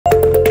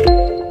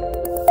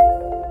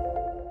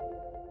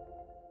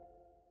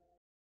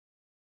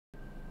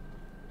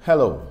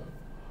Hello,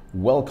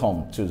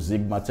 welcome to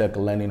Zigmatech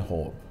Learning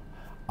Hub.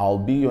 I'll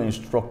be your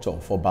instructor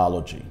for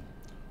biology.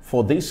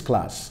 For this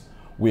class,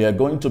 we are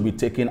going to be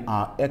taking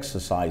our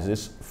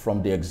exercises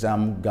from the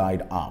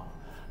Examguide app.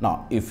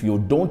 Now, if you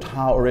don't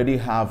already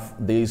have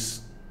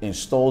this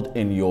installed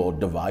in your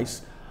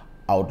device,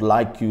 I would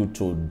like you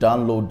to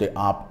download the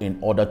app in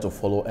order to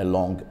follow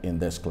along in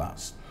this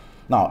class.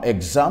 Now,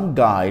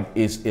 Examguide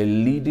is a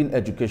leading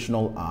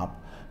educational app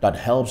that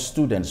helps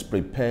students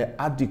prepare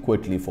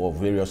adequately for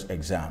various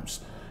exams.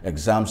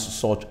 Exams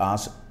such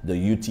as the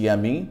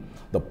UTME,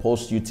 the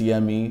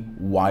post-UTME,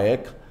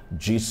 WAEC,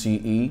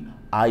 GCE,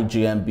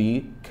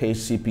 IJMB,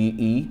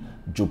 KCPE,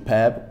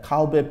 JUPEB,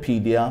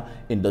 Calbepedia.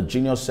 In the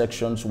junior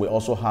sections, we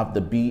also have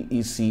the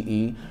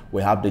BECE,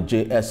 we have the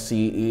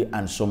SSCE,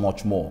 and so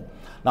much more.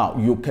 Now,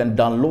 you can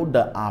download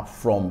the app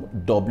from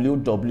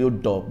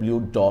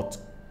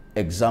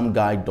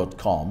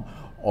www.examguide.com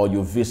or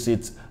you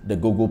visit the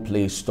Google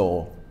Play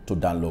Store to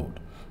download.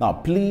 Now,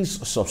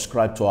 please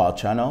subscribe to our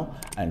channel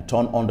and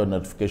turn on the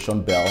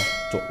notification bell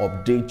to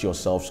update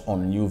yourselves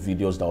on new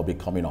videos that will be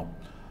coming up.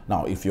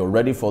 Now, if you're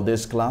ready for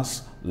this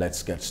class,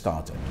 let's get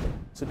started.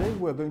 Today,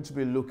 we're going to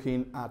be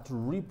looking at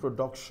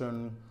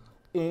reproduction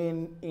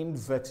in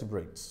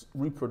invertebrates.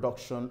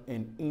 Reproduction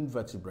in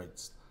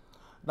invertebrates.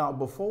 Now,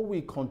 before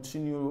we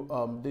continue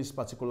this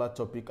particular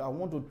topic, I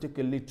want to take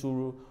a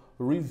little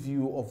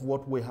review of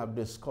what we have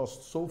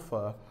discussed so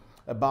far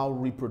about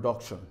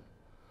reproduction.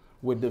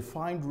 We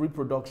defined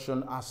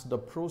reproduction as the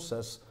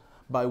process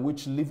by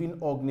which living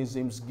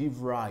organisms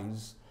give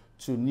rise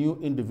to new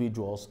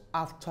individuals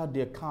after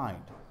their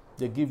kind.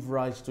 They give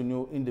rise to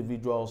new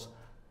individuals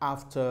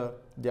after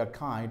their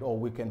kind, or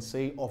we can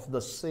say of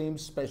the same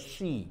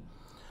species.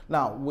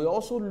 Now, we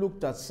also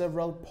looked at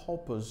several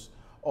purposes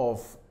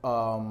of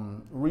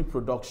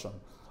reproduction,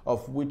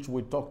 of which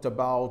we talked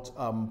about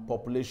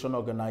population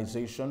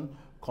organization,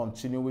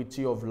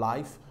 continuity of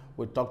life.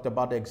 We talked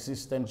about the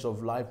existence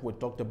of life. We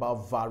talked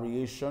about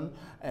variation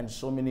and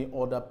so many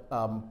other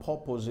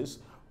purposes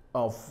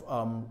of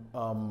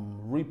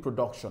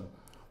reproduction.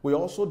 We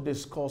also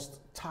discussed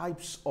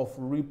types of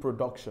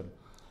reproduction.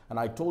 And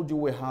I told you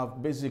we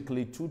have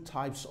basically two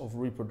types of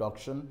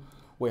reproduction.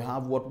 We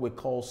have what we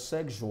call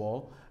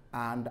sexual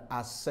and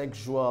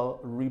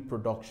asexual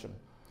reproduction.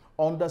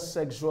 Under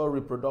sexual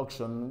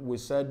reproduction, we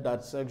said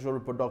that sexual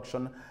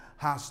reproduction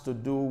has to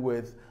do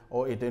with,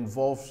 or it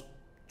involves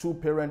two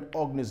parent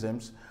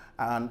organisms,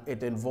 and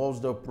it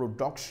involves the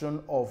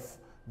production of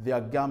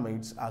their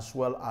gametes as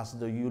well as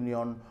the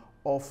union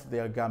of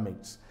their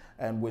gametes.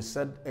 And we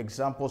said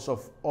examples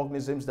of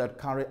organisms that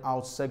carry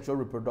out sexual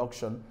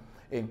reproduction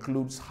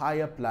includes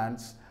higher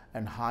plants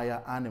and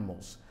higher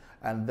animals.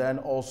 And then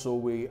also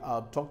we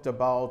talked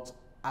about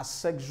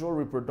asexual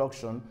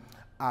reproduction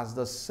as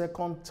the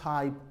second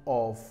type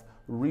of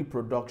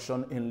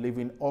reproduction in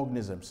living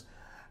organisms.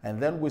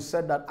 And then we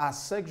said that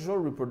asexual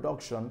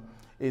reproduction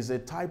is a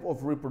type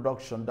of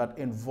reproduction that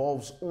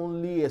involves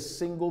only a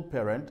single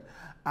parent,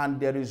 and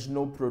there is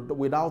no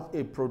without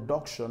a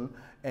production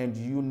and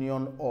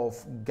union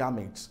of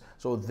gametes.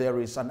 So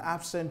there is an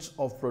absence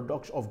of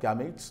production of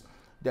gametes.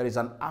 There is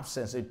an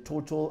absence, a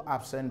total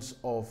absence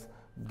of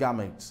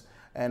gametes.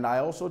 And I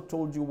also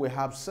told you we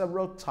have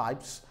several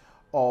types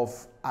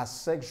of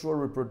asexual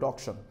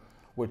reproduction.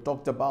 We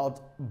talked about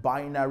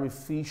binary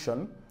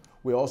fission.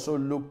 We also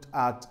looked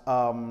at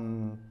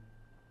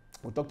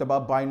we talked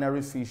about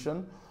binary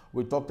fission.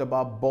 We talked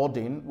about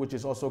budding, which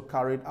is also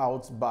carried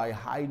out by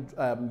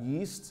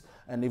yeast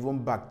and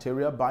even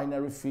bacteria.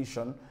 Binary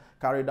fission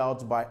carried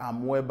out by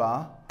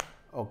amoeba.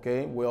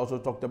 Okay. We also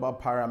talked about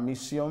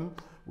paramecium.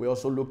 We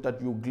also looked at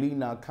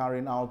euglena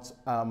carrying out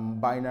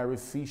binary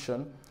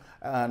fission.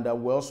 And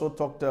we also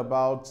talked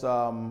about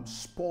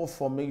spore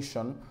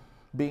formation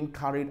being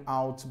carried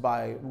out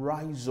by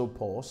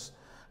rhizopores.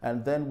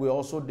 And then we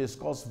also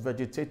discussed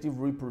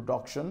vegetative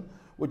reproduction,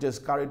 which is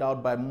carried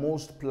out by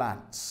most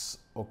plants,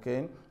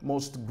 okay,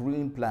 most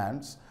green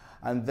plants.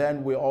 And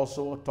then we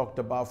also talked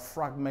about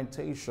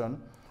fragmentation,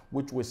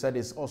 which we said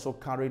is also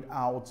carried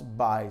out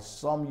by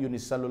some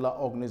unicellular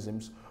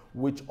organisms,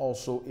 which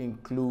also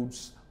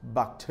includes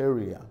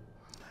bacteria.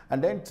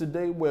 And then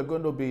today we're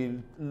going to be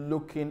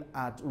looking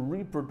at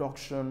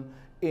reproduction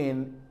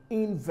in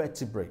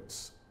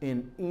invertebrates.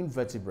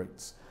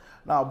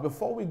 Now,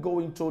 before we go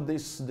into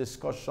this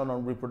discussion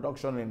on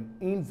reproduction in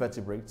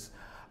invertebrates,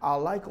 I'd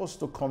like us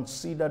to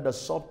consider the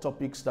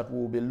subtopics that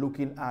we'll be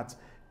looking at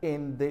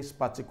in this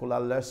particular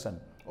lesson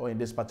or in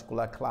this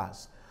particular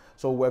class.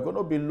 So we're going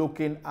to be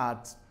looking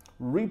at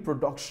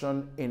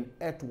reproduction in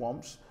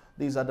earthworms.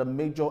 These are the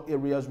major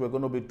areas we're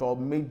going to be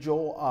talking,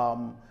 major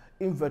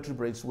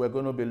invertebrates we're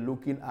going to be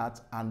looking at,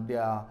 and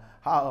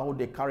how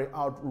they carry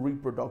out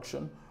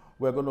reproduction.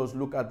 We're going to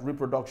look at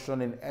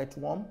reproduction in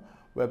earthworm.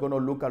 We're going to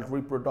look at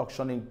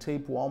reproduction in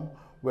tapeworm.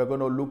 We're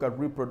going to look at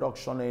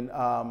reproduction in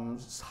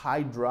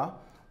HYDRA.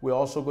 We're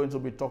also going to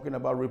be talking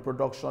about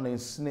reproduction in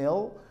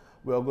SNAIL.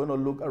 We're going to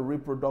look at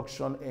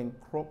reproduction in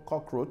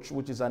cockroach,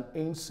 which is an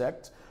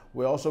insect.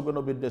 We're also going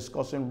to be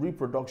discussing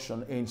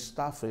reproduction in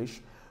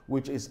starfish.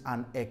 which is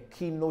an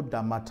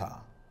echinodermata.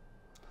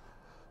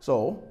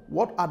 So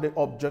what are the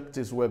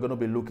objectives we're going to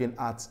be looking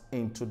at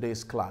in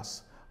today's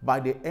class? By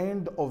the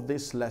end of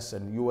this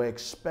lesson, you are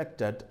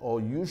expected,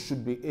 or you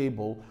should be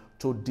able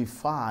to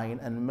define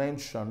and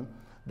mention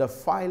the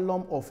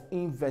phylum of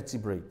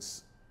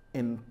invertebrates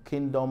in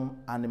kingdom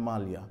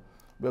Animalia.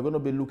 We're going to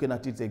be looking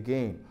at it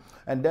again.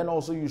 And then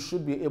also you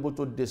should be able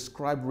to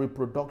describe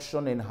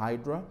reproduction in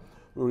HYDRA,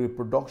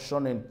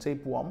 reproduction in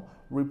tapeworm,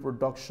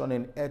 reproduction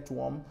in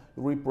earthworm,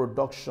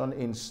 reproduction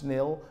in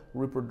snail,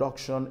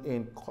 reproduction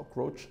in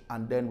cockroach,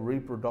 and then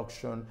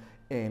reproduction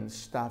in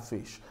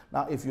starfish.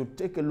 Now, if you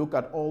take a look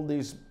at all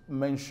these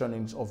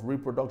mentionings of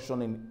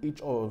reproduction in each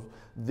of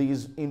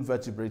these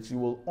invertebrates, you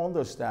will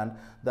understand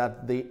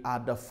that they are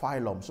the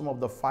phylum. Some of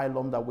the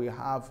phylum that we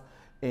have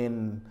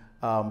in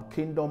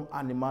kingdom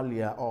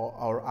Animalia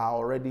are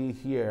already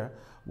here.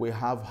 We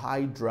have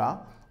HYDRA,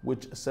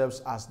 which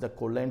serves as the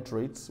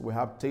colentrates. We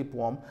have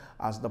tapeworm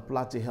as the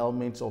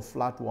platyhelminths or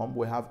flatworm.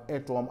 We have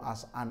earthworm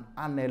as an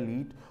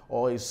annelid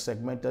or a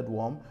segmented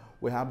worm.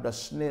 We have the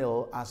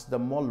snail as the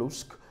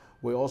mollusk.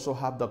 We also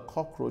have the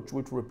cockroach,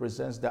 which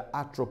represents the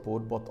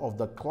arthropod, but of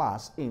the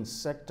class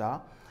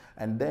Insecta.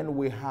 And then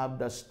we have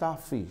the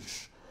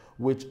starfish,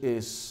 which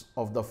is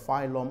of the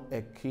phylum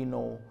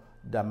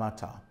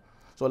Echinodermata.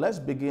 So let's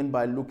begin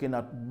by looking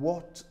at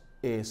what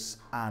is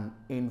an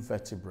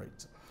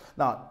invertebrate.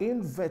 Now,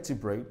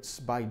 invertebrates,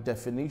 by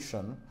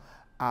definition,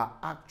 are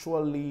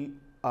actually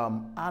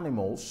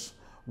animals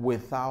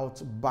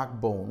without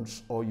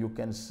backbones, or you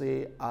can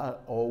say,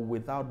 or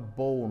without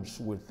bones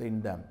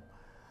within them.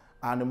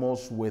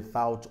 Animals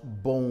without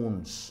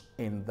bones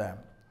in them.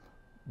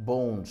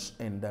 Bones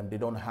in them. They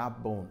don't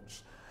have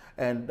bones.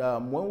 And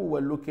when we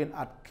were looking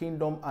at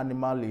kingdom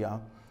Animalia,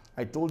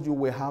 I told you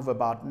we have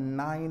about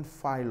 9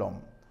 phylum.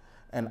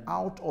 And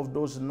out of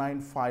those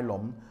 9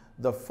 phylum,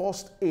 the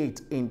first 8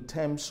 in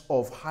terms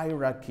of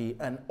hierarchy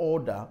and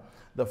order,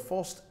 the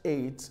first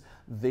 8,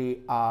 they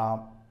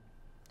are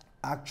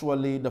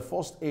actually, the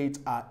first 8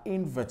 are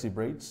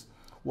invertebrates,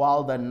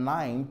 while the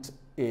 9th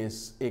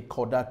is a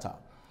chordata.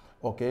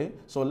 Okay,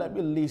 so let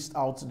me list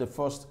out the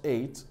first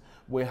 8.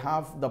 We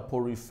have the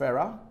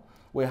porifera,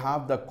 we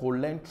have the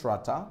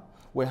colentrata,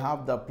 we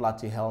have the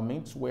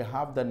platyhelminths, we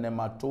have the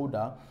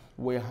nematoda,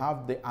 we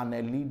have the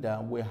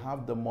annelida, we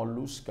have the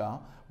mollusca,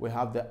 we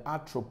have the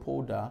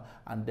arthropoda,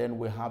 and then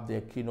we have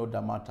the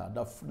echinodermata.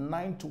 The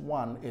 9th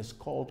one is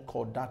called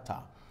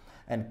chordata.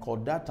 And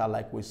chordata,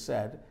 like we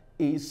said,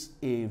 is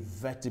a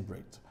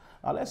vertebrate.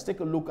 Now let's take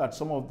a look at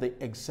some of the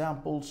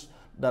examples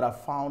that are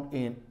found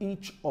in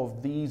each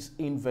of these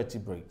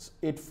invertebrates,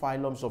 8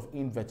 phylums of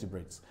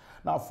invertebrates.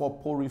 Now for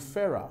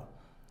porifera,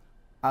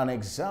 an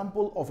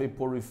example of a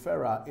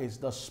porifera is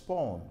the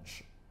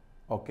sponge,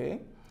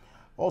 okay?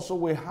 Also,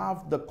 we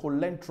have the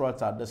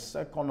colentrata. The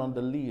second on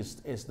the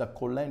list is the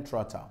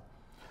colentrata.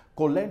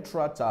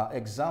 Colentrata,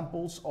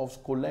 examples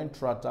of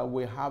colentrata,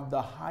 we have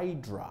the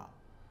HYDRA.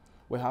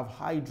 We have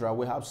HYDRA,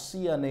 we have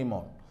sea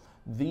anemone.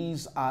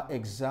 These are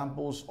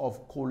examples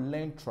of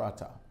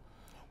colentrata.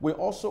 We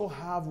also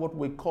have what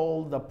we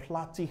call the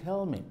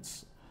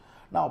platyhelminths.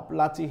 Now,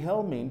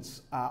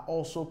 platyhelminths are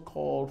also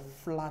called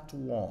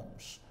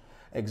flatworms.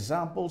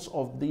 Examples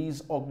of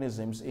these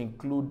organisms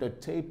include the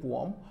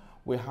tapeworm,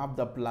 we have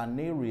the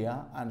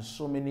planaria, and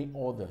so many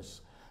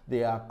others.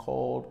 They are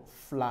called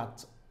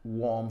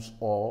flatworms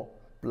or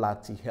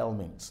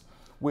platyhelminths.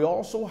 We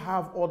also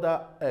have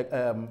other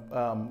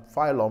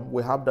phylum.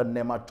 We have the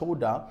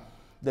nematoda.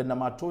 The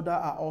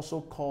nematoda are also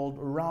called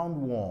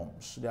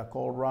roundworms. They are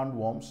called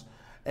roundworms.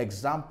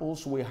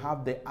 Examples, we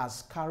have the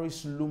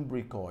Ascaris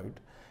lumbricoid.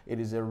 It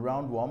is a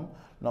roundworm.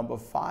 Number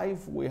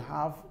 5, we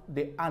have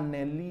the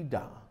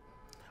annelida.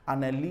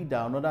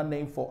 Annelida, another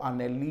name for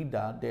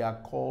annelida, they are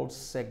called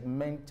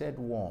segmented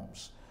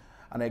worms.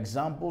 And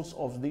examples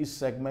of these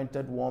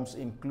segmented worms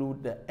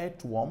include the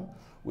earthworm.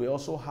 We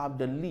also have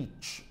the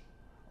leech.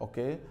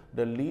 Okay,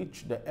 the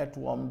leech, the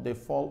earthworm, they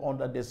fall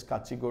under this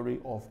category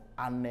of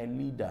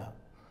annelida.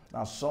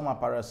 Now, some are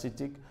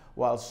parasitic,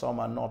 while some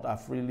are not, are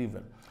free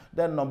living.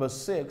 Then number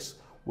 6,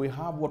 we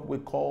have what we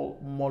call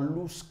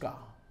mollusca.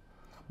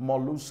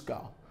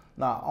 Mollusca.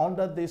 Now,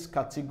 under this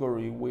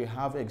category, we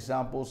have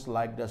examples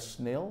like the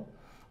snail,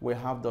 we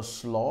have the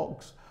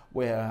slugs,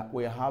 we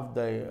have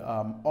the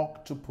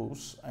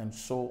octopus, and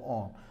so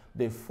on.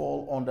 They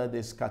fall under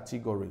this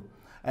category.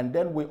 And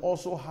then we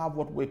also have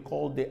what we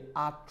call the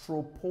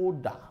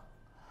arthropoda.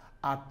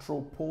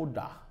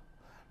 Arthropoda.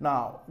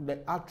 Now, the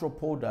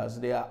arthropodas,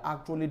 they are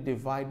actually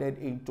divided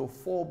into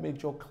 4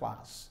 major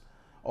classes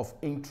of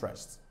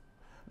interest.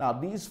 Now,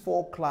 these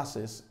 4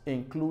 classes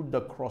include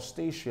the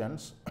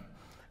crustaceans.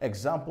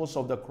 Examples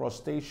of the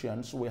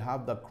crustaceans, we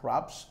have the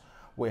crabs,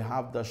 we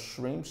have the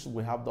shrimps,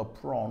 we have the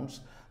prawns.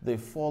 They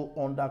fall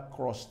under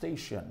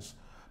crustaceans.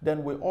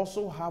 Then we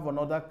also have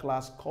another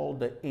class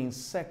called the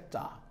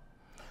insecta.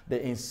 The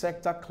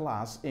insecta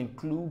class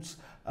includes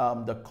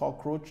the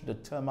cockroach, the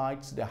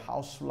termites, the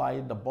housefly,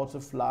 the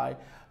butterfly,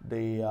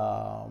 the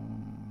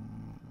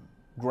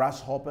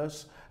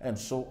grasshoppers, and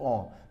so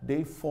on.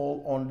 They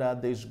fall under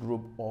this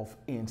group of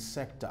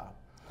insecta.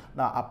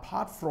 Now,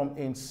 apart from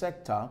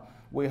insecta,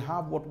 we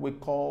have what we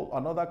call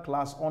another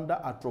class under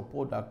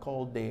arthropoda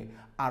called the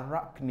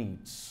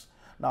arachnids.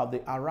 Now, the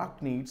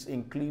arachnids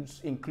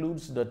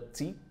includes the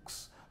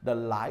ticks, the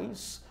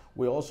lice.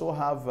 We also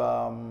have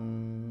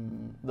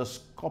the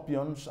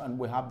scorpions, and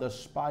we have the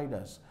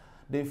spiders.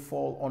 They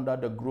fall under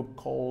the group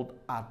called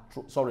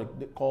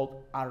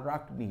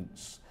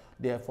arachnids.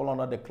 They fall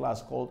under the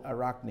class called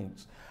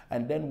arachnids.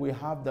 And then we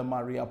have the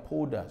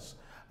myriapodas.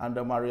 And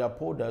the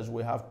myriapodas,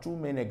 we have two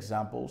main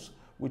examples,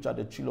 which are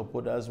the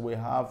chilopodas. We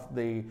have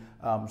the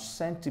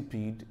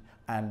centipede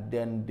and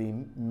then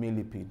the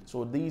millipede.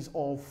 So these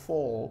all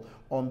fall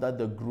under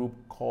the group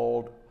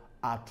called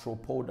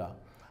arthropoda.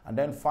 And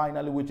then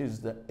finally, which is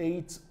the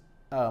eighth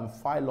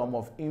phylum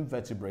of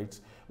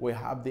invertebrates, we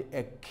have the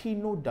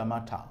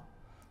echinodermata.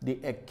 The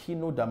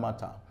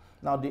echinodermata.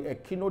 Now, the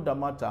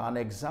echinodermata, an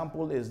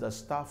example is the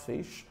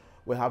starfish.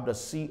 We have the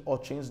sea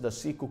urchins, the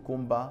sea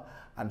cucumber,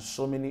 and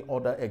so many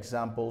other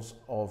examples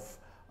of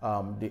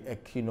the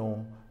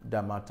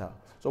echinodermata.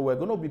 So we're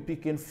going to be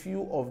picking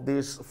few of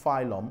this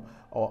phylum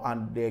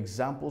and the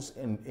examples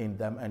in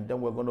them, and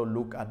then we're going to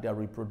look at their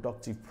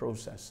reproductive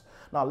process.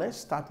 Now, let's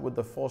start with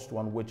the first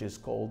one, which is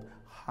called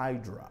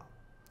HYDRA.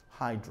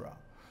 HYDRA.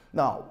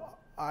 Now,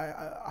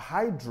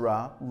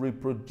 HYDRA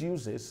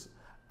reproduces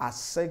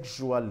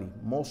asexually,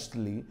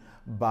 mostly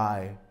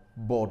by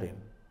budding.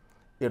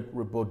 It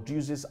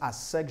reproduces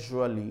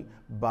asexually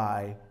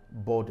by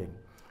budding.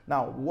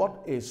 Now, what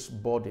is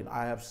budding?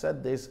 I have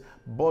said this.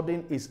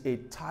 Budding is a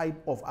type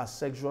of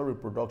asexual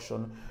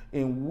reproduction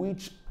in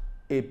which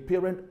a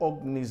parent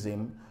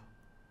organism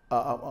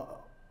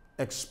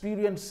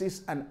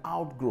experiences an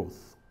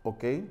outgrowth,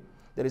 okay?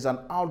 There is an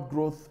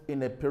outgrowth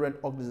in a parent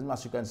organism,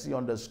 as you can see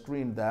on the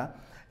screen there,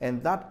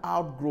 and that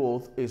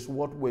outgrowth is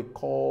what we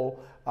call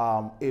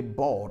a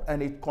bud,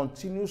 and it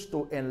continues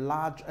to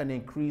enlarge and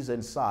increase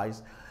in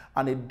size,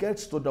 and it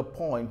gets to the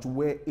point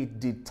where it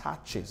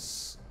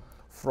detaches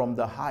from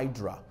the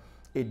hydra.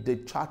 It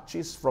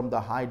detaches from the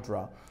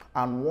hydra,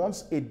 and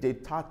once it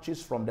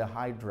detaches from the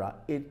hydra,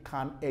 it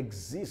can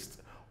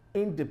exist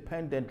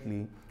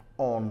independently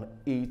on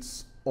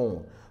its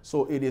own.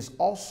 So it is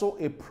also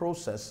a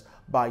process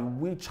by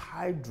which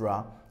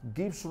hydra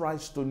gives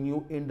rise to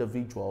new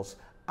individuals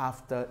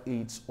after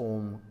its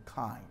own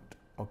kind.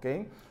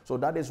 Okay, so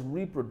that is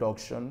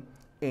reproduction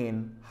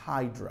in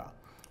hydra.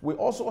 We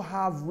also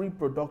have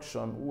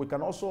reproduction. We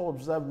can also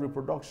observe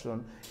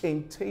reproduction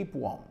in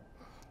tapeworm.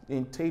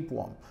 In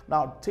tapeworm.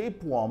 Now,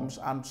 tapeworms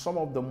and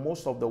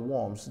most of the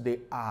worms, they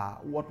are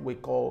what we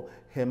call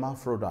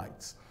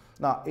hermaphrodites.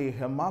 Now, a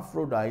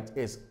hermaphrodite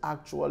is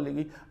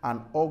actually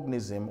an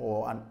organism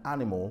or an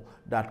animal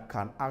that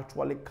can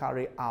actually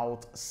carry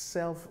out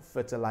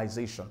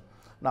self-fertilization.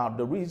 Now,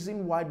 the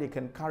reason why they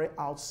can carry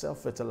out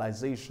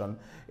self-fertilization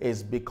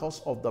is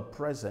because of the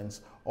presence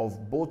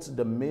of both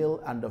the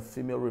male and the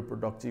female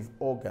reproductive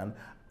organ,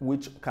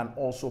 which can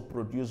also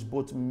produce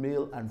both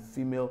male and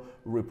female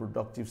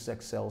reproductive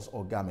sex cells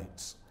or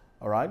gametes.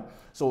 All right?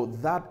 So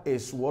that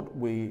is what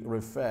we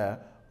refer,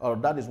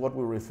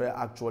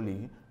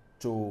 actually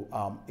to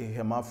a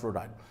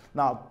hermaphrodite.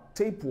 Now,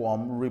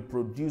 tapeworm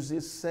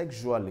reproduces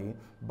sexually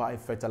by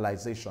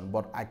fertilization,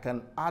 but I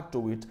can add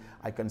to it,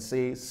 I can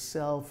say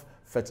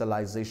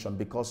self-fertilization,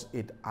 because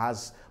it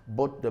has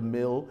both the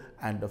male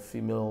and the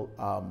female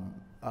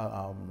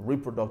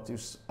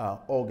reproductive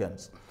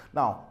organs.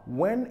 Now,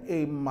 when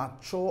a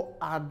mature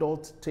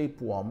adult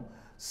tapeworm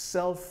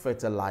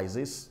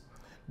self-fertilizes,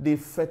 the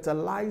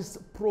fertilized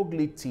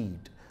proglitid,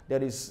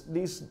 there is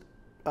this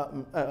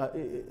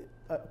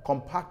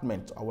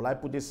compartment, or will I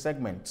put this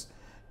segment,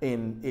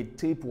 in a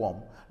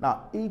tapeworm.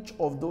 Now, each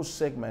of those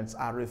segments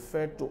are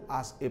referred to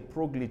as a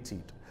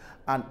proglitid,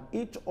 and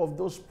each of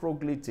those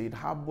proglitid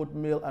have both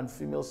male and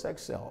female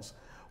sex cells,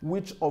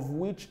 which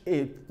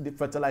the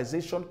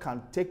fertilization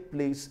can take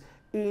place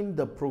in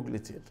the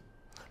proglitid.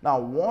 Now,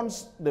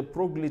 once the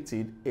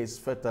proglitid is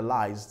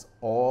fertilized,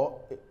 the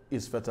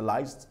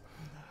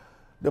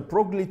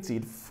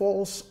proglitid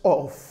falls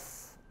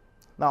off.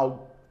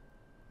 Now,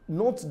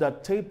 note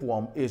that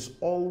tapeworm is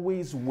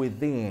always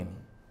within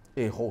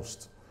a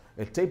host.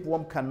 A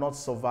tapeworm cannot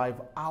survive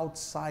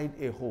outside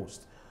a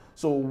host.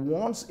 So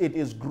once it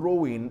is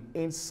growing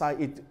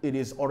inside, it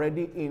is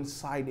already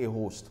inside a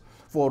host.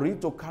 For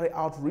it to carry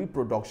out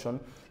reproduction,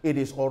 it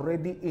is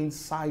already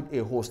inside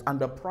a host. And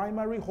the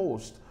primary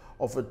host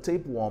of a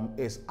tapeworm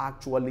is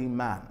actually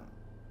man.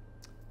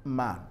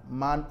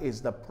 Man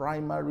is the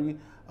primary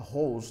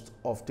host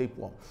of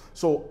tapeworm.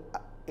 So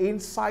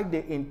inside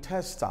the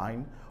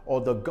intestine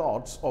or the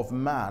guts of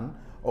man,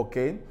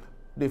 okay,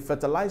 the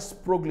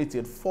fertilized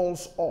proglitid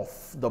falls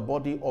off the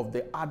body of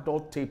the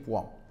adult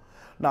tapeworm.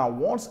 Now,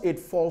 once it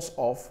falls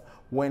off,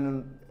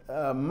 when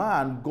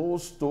man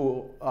goes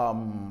to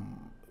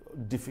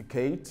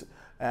defecate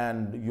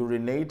and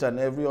urinate and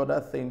every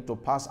other thing to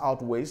pass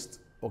out waste,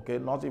 okay,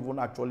 not even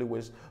actually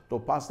waste, to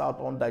pass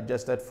out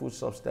undigested food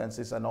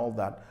substances and all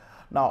that.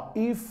 Now,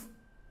 if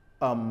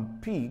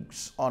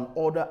pigs and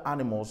other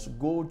animals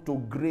go to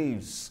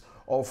graze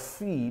or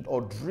feed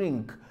or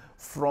drink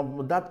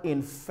from that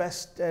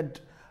infested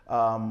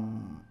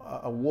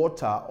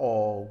water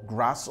or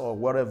grass or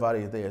whatever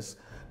it is,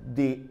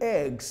 the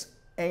eggs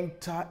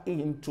enter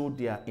into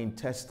their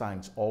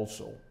intestines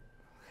also.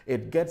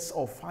 It gets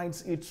or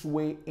finds its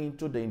way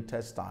into the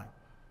intestine.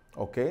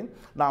 Okay?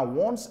 Now,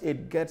 once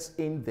it gets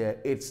in there,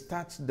 it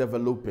starts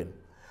developing.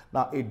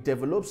 Now, it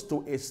develops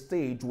to a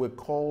stage we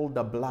call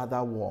the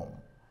bladder worm.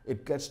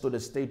 It gets to the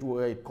state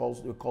where we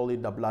call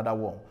it the bladder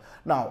worm.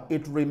 Now,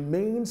 it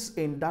remains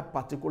in that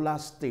particular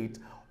state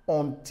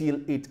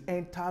until it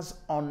enters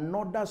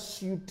another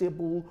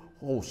suitable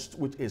host,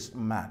 which is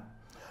man.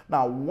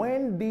 Now,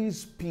 when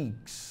these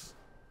pigs,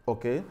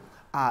 okay,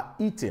 are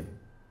eaten,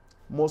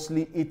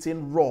 mostly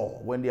eaten raw,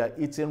 when they are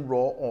eaten raw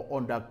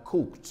or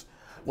undercooked,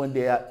 when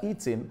they are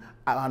eaten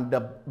and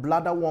the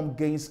bladder worm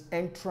gains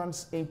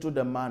entrance into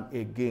the man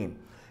again,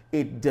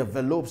 it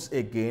develops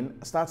again,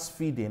 starts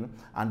feeding,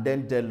 and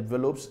then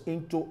develops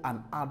into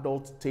an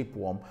adult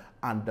tapeworm,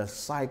 and the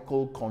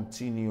cycle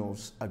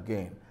continues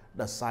again.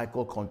 The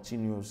cycle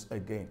continues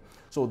again.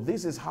 So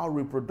this is how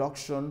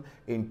reproduction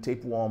in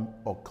tapeworm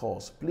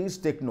occurs. Please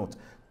take note,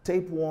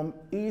 tapeworm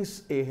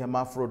is a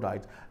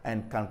hermaphrodite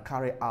and can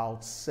carry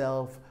out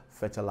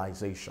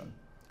self-fertilization.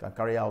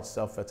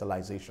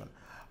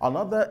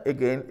 Another,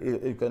 again,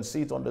 you can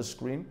see it on the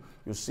screen.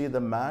 You see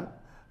the man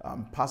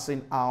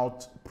passing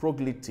out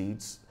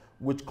progletids,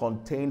 which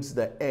contains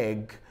the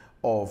egg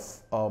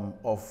of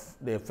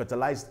the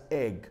fertilized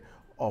egg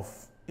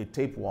of a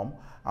tapeworm.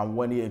 And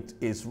when it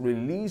is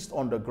released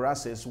on the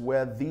grasses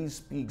where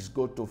these pigs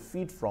go to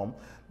feed from,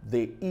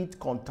 they eat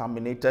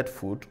contaminated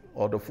food,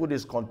 or the food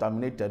is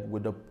contaminated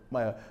with the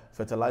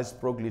fertilized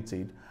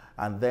progletid.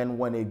 And then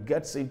when it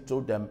gets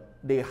into them,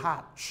 they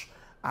hatch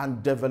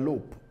and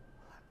develop.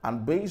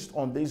 And based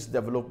on this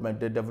development,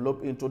 they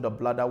develop into the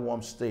bladder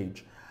worm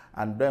stage.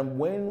 And then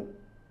when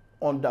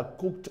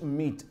undercooked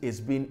meat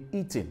is being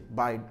eaten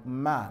by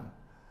man,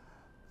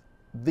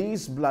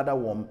 these bladder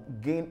worm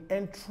gain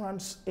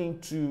entrance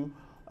into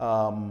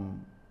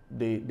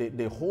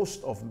the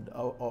host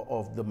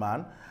of the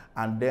man,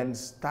 and then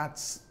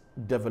starts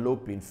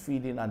developing,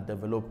 feeding and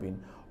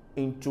developing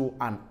into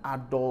an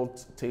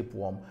adult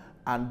tapeworm,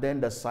 and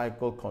then the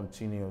cycle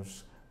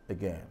continues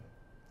again.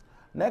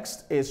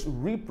 Next is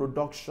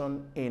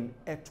reproduction in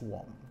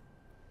earthworm.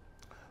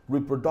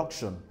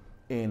 Reproduction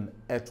in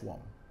earthworm.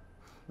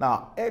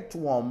 Now,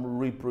 earthworm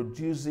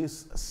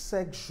reproduces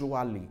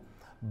sexually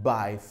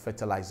by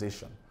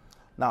fertilization.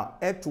 Now,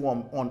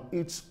 earthworm on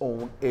its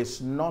own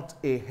is not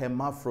a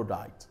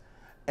hermaphrodite.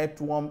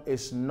 Earthworm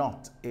is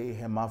not a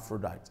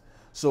hermaphrodite.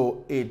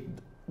 So it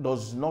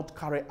does not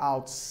carry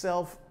out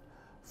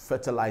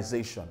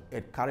self-fertilization.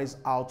 It carries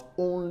out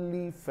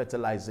only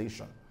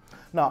fertilization.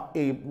 Now,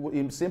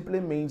 it simply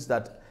means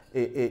that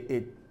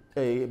a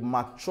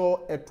mature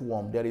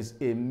earthworm, there is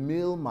a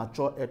male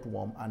mature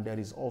earthworm, and there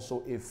is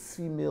also a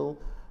female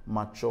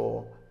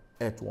mature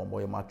earthworm,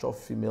 or a mature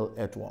female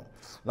earthworm.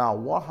 Now,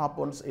 what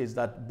happens is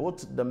that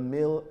both the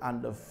male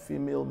and the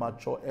female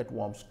mature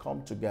earthworms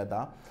come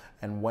together,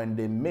 and when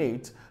they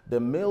mate, the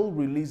male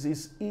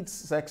releases its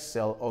sex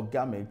cell or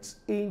gametes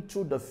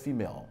into the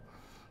female.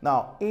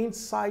 Now,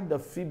 inside the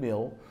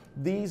female,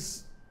 the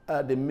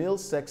male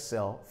sex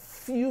cell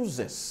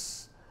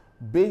fuses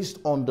based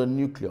on the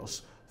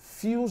nucleus,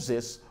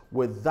 fuses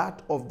with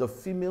that of the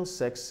female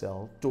sex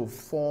cell to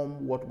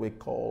form what we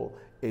call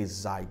a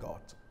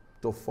zygote.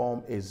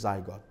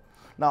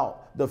 Now,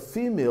 the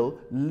female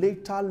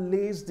later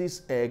lays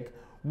this egg,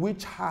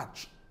 which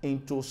hatch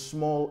into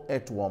small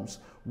earthworms,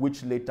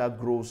 which later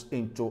grows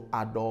into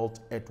adult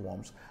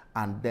earthworms,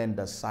 and then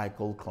the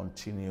cycle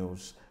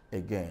continues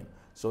again.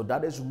 So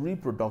that is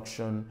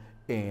reproduction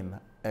in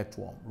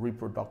earthworm.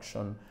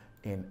 Reproduction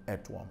in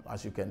earthworm.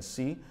 As you can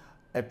see,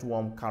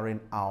 earthworm carrying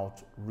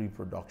out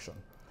reproduction.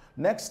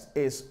 Next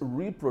is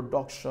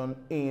reproduction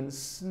in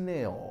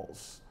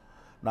snails.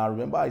 Now,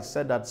 remember I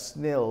said that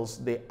snails,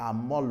 they are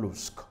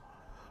mollusks.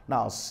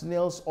 Now,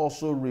 snails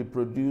also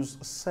reproduce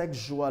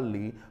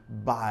sexually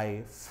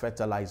by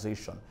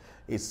fertilization.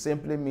 It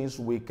simply means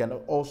we can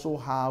also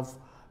have,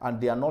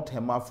 and they are not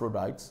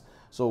hermaphrodites,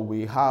 so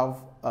we have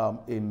a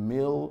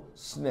male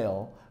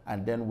snail,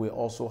 and then we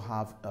also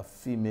have a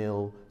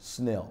female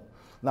snail.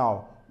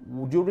 Now,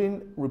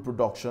 during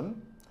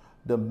reproduction,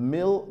 the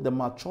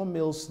mature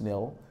male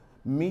snail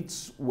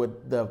meets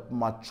with the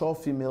mature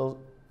female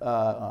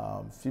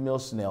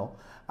snail,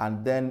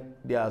 and then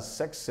their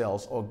sex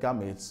cells or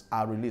gametes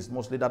are released.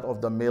 Mostly that of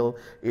the male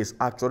is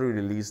actually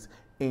released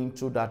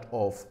into that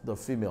of the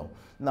female.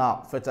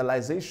 Now,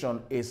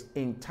 fertilization is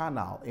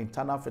internal.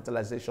 Internal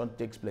fertilization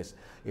takes place.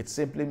 It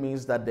simply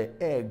means that the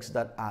eggs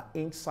that are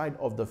inside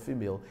of the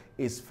female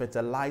is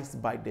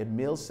fertilized by the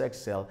male sex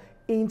cell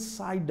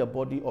inside the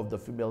body of the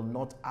female,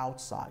 not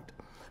outside.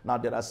 Now,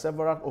 there are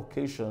several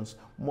occasions,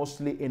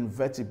 mostly in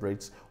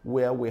vertebrates,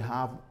 where we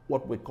have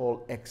what we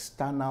call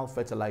external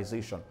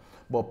fertilization.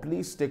 But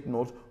please take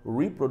note,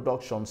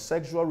 reproduction,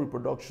 sexual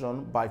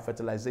reproduction by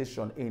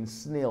fertilization in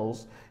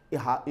snails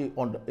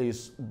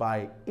is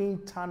by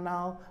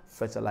internal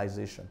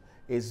fertilization.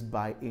 Is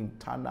by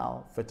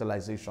internal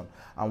fertilization.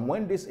 And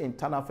when this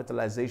internal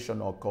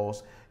fertilization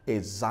occurs, a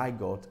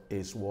zygote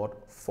is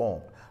what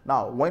formed.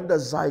 Now, when the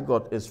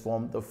zygote is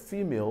formed, the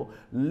female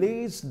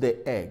lays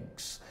the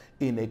eggs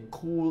in a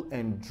cool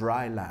and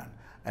dry land.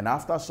 And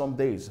after some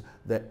days,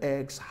 the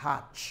eggs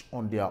hatch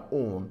on their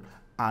own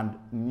and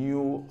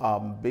new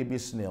baby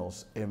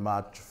snails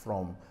emerge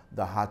from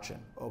the hatching,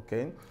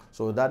 okay?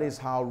 So that is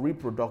how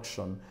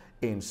reproduction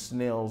in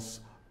snails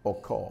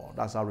occur.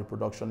 That's how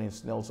reproduction in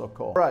snails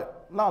occur. All right,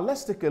 now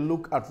let's take a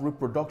look at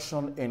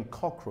reproduction in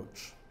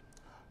cockroach.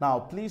 Now,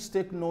 please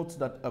take note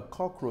that a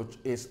cockroach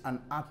is an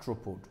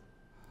arthropod.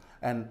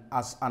 And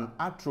as an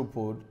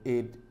arthropod,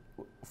 it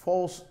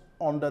falls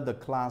under the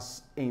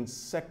class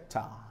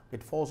Insecta.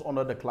 It falls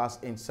under the class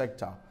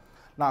Insecta.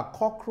 Now,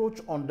 cockroach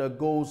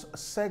undergoes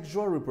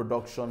sexual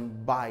reproduction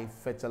by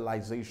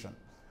fertilization.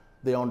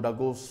 They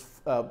undergo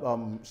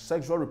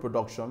sexual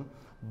reproduction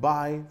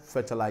by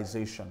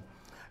fertilization.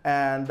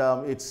 And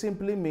it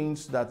simply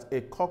means that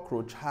a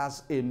cockroach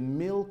has a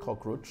male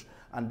cockroach,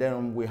 and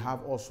then we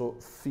have also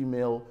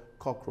female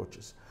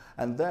cockroaches.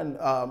 And then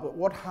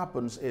what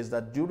happens is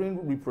that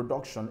during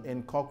reproduction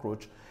in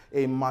cockroach,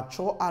 a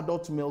mature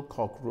adult male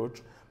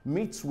cockroach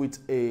meets with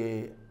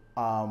a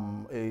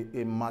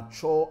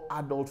mature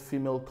adult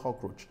female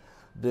cockroach.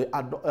 The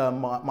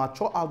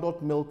mature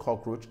adult male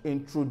cockroach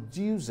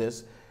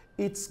introduces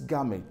its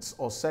gametes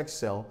or sex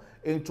cell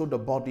into the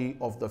body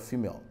of the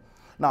female.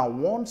 Now,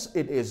 once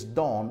it is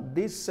done,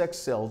 these sex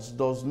cells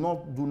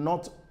do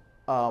not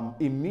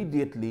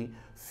immediately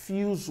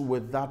fuse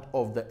with that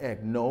of the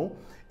egg. No,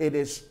 it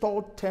is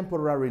stored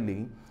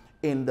temporarily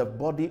in the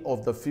body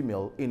of the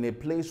female in a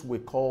place we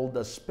call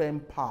the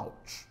sperm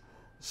pouch,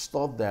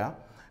 stored there.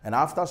 And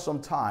after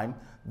some time,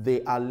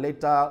 they are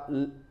later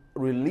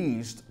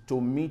released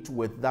to meet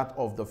with that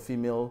of the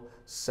female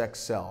sex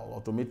cell,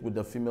 or to meet with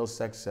the female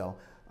sex cell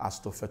as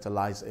to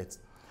fertilize it.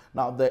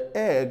 Now, the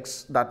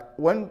eggs that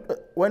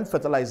when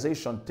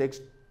fertilization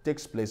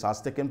takes place, has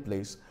taken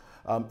place,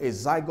 a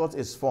zygote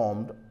is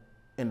formed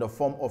in the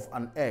form of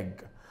an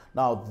egg.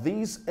 Now,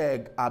 these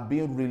eggs are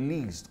being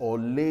released or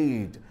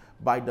laid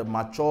by the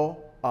mature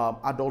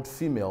adult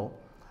female,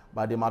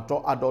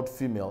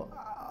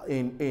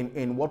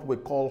 in what we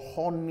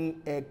horny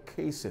egg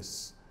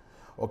cases.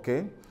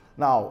 Okay.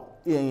 Now,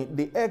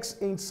 the eggs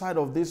inside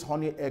of these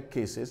horny egg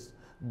cases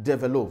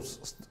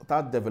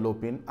start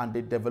developing, and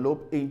they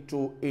develop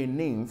into a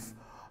nymph,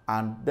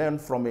 and then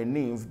from a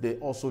nymph they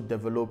also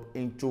develop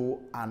into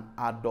an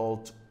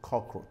adult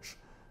cockroach.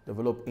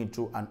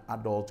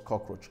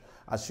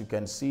 As you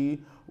can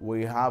see,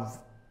 we have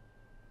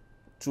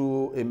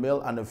a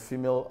male and a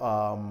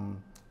female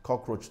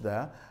cockroach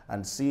there,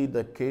 and see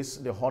the case,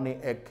 the honey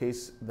egg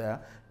case there.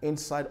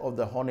 Inside of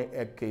the honey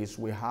egg case,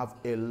 we have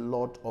a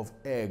lot of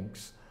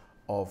eggs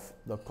of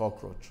the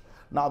cockroach.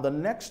 Now, the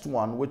next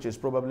one, which is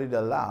probably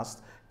the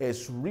last,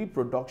 is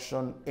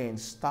reproduction in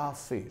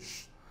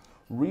starfish.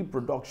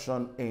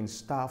 Reproduction in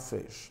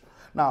starfish.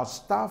 Now,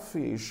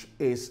 starfish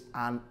is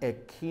an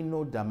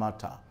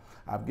echinodermata.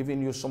 I've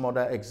given you some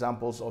other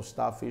examples of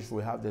starfish.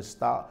 We have the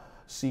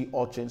sea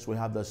urchins, we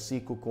have the sea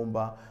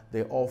cucumber.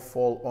 They all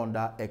fall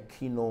under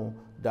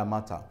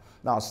echinodermata.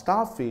 Now,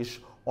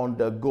 starfish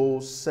undergo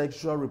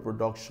sexual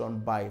reproduction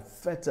by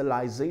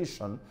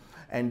fertilization,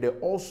 and they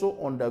also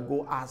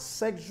undergo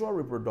asexual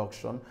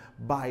reproduction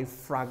by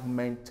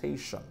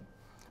fragmentation.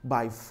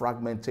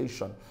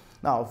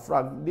 Now,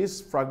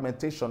 this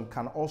fragmentation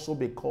can also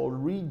be called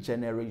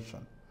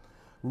regeneration.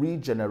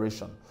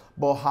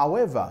 But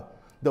however,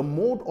 the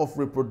mode of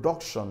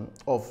reproduction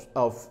of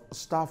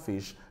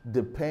starfish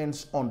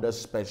depends on the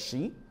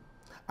species,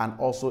 and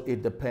also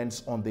it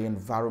depends on the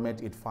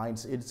environment it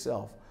finds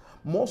itself.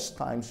 Most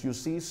times you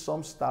see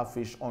some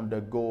starfish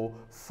undergo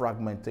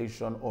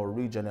fragmentation or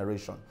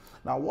regeneration.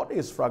 Now, what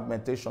is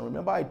fragmentation?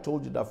 Remember, I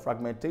told you that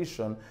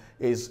fragmentation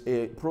is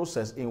a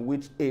process in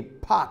which a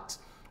part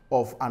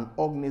of an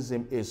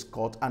organism is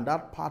cut, and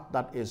that part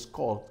that is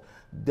cut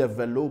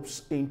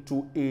develops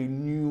into a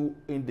new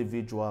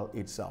individual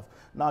itself.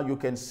 Now, you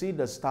can see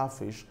the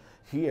starfish.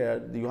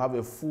 Here, you have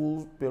a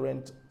full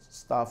parent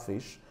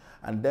starfish,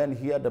 and then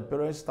here the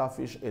parent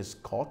starfish is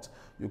cut.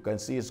 You can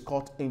see it's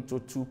cut into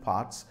two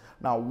parts.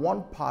 Now,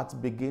 one part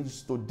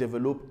begins to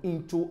develop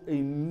into a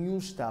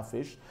new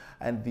starfish,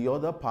 and the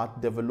other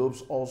part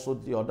develops also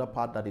the other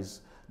part that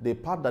is, the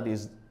part that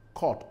is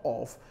cut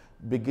off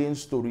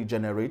begins to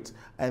regenerate,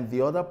 and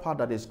the other part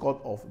that is cut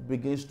off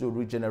begins to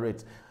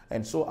regenerate.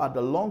 And so at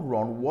the long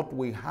run, what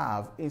we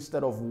have,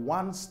 instead of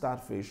one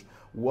starfish,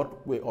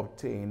 what we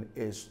obtain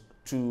is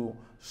two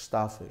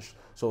starfish.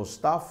 So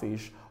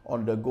starfish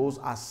undergoes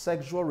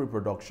asexual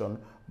reproduction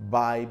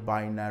by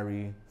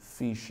binary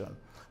fission.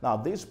 Now,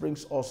 this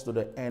brings us to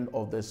the end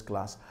of this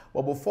class.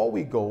 But before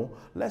we go,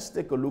 let's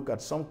take a look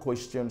at some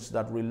questions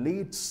that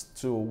relates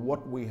to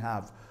what we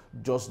have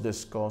just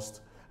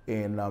discussed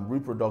in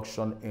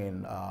reproduction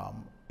in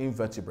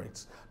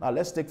invertebrates. Now,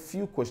 let's take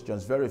few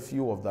questions, very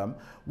few of them.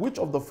 Which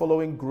of the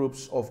following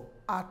groups of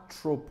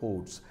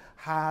arthropods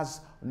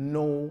has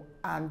no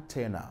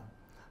antenna.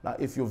 Now,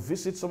 if you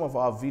visit some of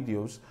our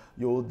videos,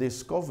 you will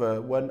discover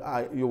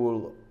you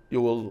will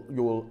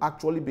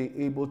actually be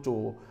able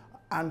to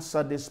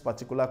answer this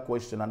particular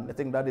question, and I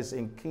think that is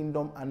in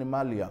Kingdom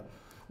Animalia.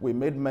 We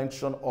made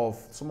mention of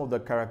some of the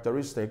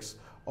characteristics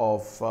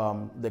of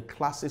the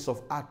classes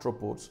of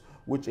arthropods,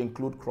 which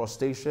include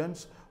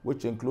crustaceans,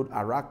 which include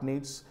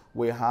arachnids.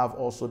 We have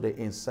also the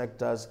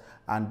insectas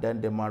and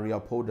then the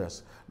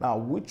myriapodas. Now,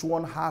 which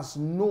one has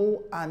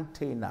no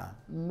antenna?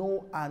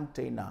 No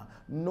antenna,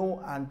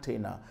 no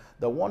antenna.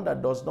 The one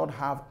that does not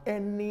have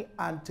any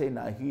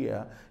antenna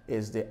here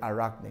is the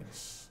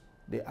arachnids,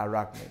 the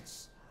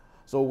arachnids.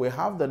 So we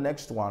have the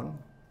next one.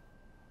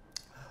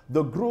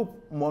 The group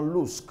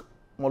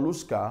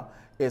mollusca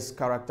is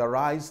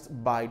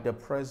characterized by the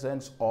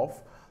presence of,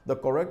 the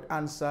correct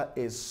answer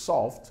is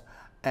soft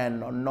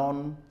and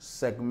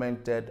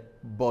non-segmented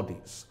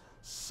bodies.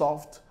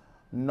 Soft,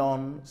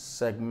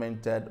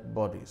 non-segmented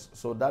bodies.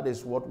 So that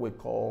is what we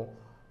call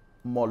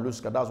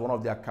mollusca. That's one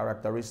of their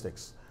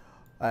characteristics.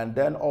 And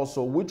then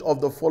also, which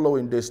of the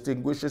following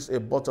distinguishes a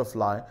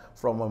butterfly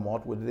from a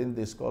moth? We didn't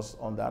discuss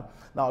on that.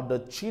 Now, the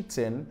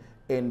chitin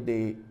in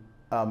the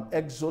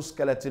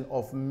exoskeleton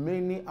of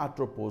many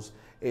arthropods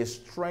is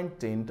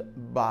strengthened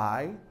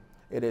by,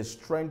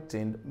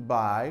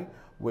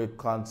 we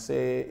can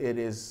say it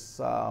is,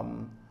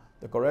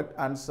 the correct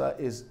answer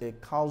is a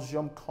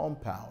calcium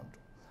compound,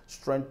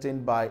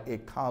 strengthened by a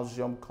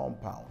calcium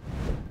compound.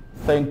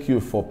 Thank you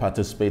for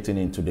participating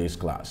in today's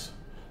class.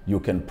 You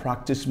can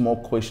practice more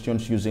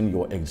questions using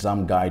your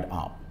Examguide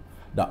app.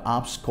 The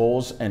app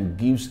scores and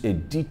gives a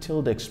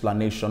detailed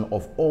explanation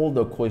of all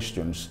the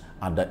questions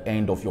at the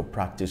end of your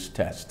practice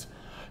test.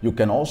 You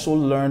can also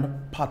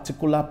learn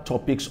particular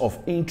topics of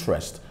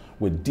interest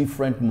with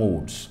different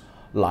modes,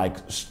 like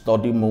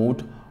study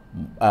mode,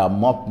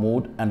 mock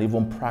mode, and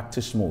even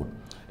practice mode.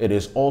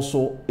 It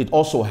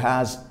also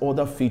has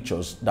other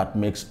features that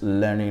makes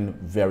learning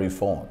very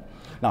fun.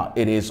 Now,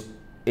 it is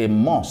a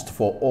must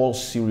for all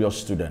serious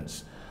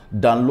students.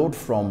 Download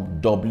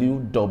from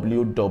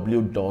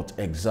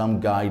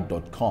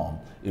www.examguide.com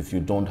if you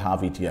don't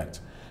have it yet.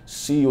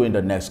 See you in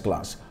the next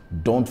class.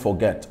 Don't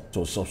forget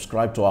to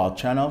subscribe to our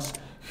channels,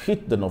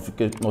 hit the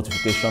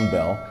notification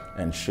bell,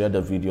 and share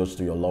the videos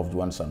to your loved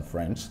ones and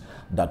friends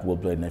that will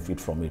benefit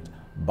from it.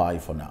 Bye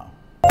for now.